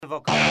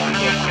wokół.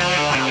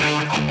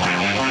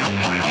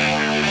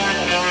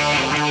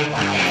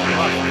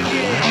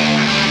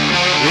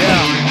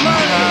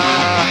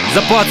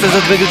 Zapłacę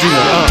za 2 godziny.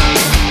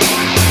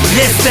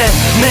 Jestem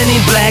Men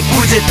in Black,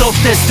 pójdzie to w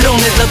te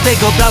strony.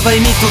 Dlatego dawaj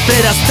mi tu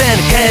teraz ten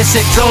cash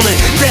jak Johnny.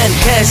 Ten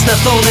cash na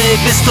tony,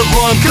 wiesz to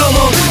wołam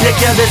grono.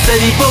 Jak jadę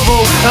selipową,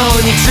 a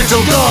oni krzyczą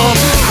don.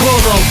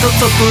 Chłoną, to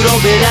co tu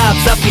robię, rap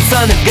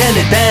zapisany w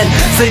geny. Ten,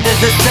 zejdę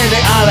ze sceny,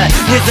 ale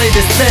nie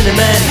zejdę z sceny,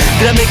 man.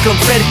 Gramy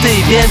koncerty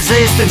i wiem, że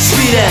jestem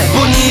świrem,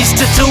 bo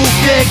niszczę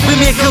czołówkę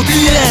jakbym jechał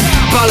tirem.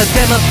 Palę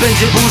temat,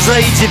 będzie burza,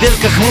 idzie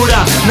wielka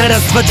chmura.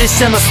 Naraz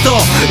 20 na 100,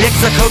 jak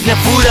zachodnia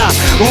fura.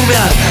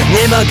 Umiar,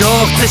 nie ma go,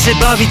 chcę się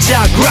bawić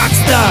jak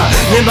Rockstar.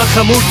 Nie ma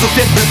hamulców,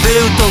 jakby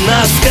był to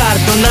NASCAR.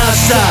 To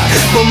nasza,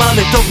 bo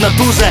mamy to w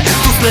naturze.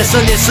 Tu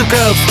slesza nie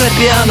szukają w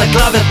sklepie, a na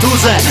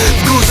klawiaturze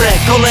w górze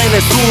kolejne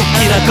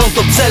słupki, na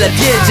konto przelew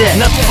jedzie.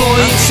 Na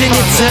twoim się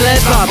nie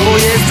przelewa, bo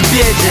jest w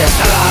biedzie.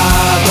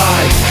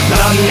 Dawaj,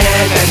 dla mnie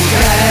ten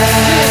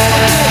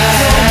cash.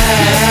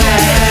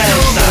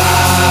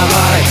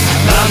 Dawaj,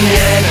 dla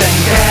mnie ten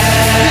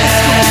cash.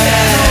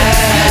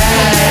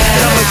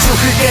 Dawaj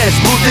ciuchy cash,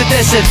 buty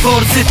też,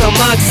 forsy to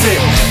maksy.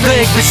 To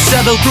jakbyś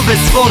wsiadał tu bez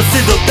forsy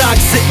do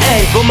taksy.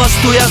 Ej, bo masz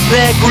tu jazdę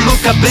jak u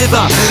Luka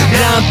bywa.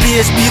 Gram,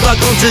 pijesz piwa,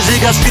 kończę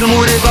żygasz,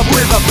 filmu ryba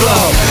pływa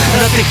flow.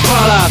 Na tych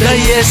falach daj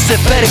jeszcze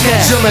perkę.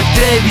 Ziomek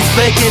Travis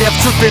Baker, ja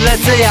w czuty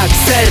lecę jak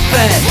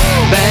surfer.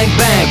 Bang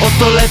bang,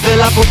 oto level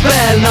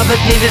up.pl. Nawet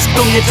nie wiesz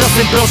kto mnie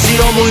czasem prosi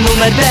o mój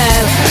numer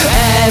del.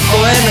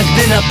 FON,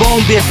 gdy na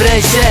bombie w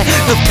rejsie,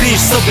 to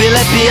wpisz sobie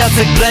lepiej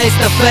Jacek Blaze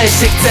na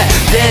fejsie. Chcę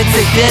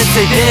więcej,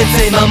 więcej,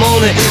 więcej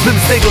mamony. Bym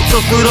z tego co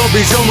tu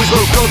robię, ziomuś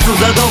był w końcu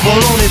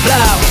zadowolony,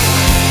 blau.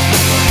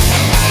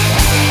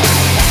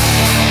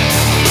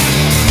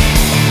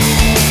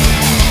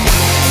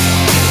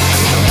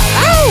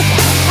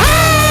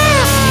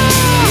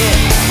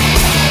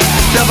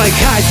 Dawaj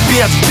hajs,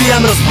 wbijać,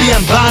 wbijam,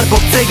 rozbijam bar, bo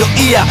chcę go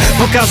i ja.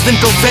 Po każdym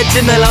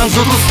koncercie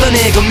melanżu tu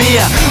stanie jego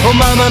mija. O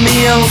mama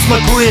mia, on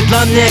smakuje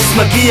dla mnie jak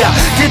smakija.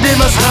 Kiedy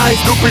masz hajs,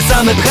 dupy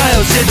same pchają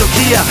się do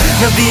kija.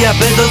 Nawija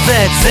B do Z,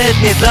 Z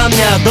nie dla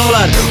mnie, a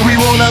dolar. We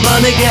wanna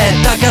money get,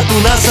 taka tu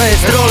nasza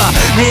jest rola.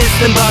 Nie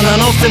jestem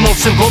bananowcem,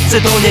 owszem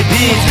chłopcze to nie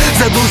beat.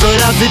 Za dużo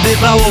razy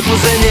bywało tu,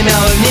 że nie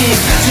miałem nic.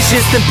 Dziś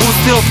jestem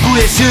pusty,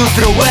 odkuję się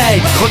jutro,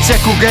 wait. Choć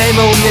jak u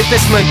game'a u mnie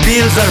też my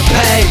bills are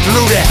paid.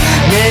 Lubię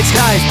mieć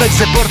hajs,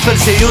 także portfel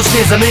się już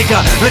nie zamyka.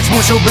 Lecz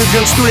musiałbym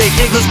wziąć tu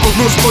jakiegoś pod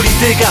nóż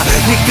polityka.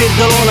 Niech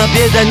pierdolona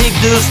bieda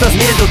nigdy już nas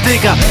nie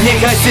dotyka. Niech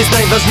hajs jest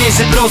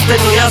najważniejszy, proste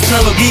to jasna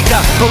logika.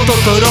 Po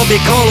to robię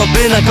kolo,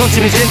 by na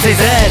koncie mieć więcej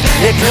zer.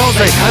 Jak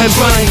rodzaj, I'm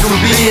trying to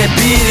be a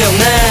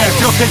billionaire.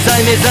 Trochę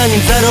zajmie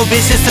zanim zarobię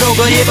się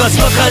srogo. Jebać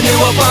machanie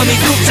łapami,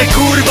 zróbcie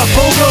kurwa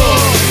pogo.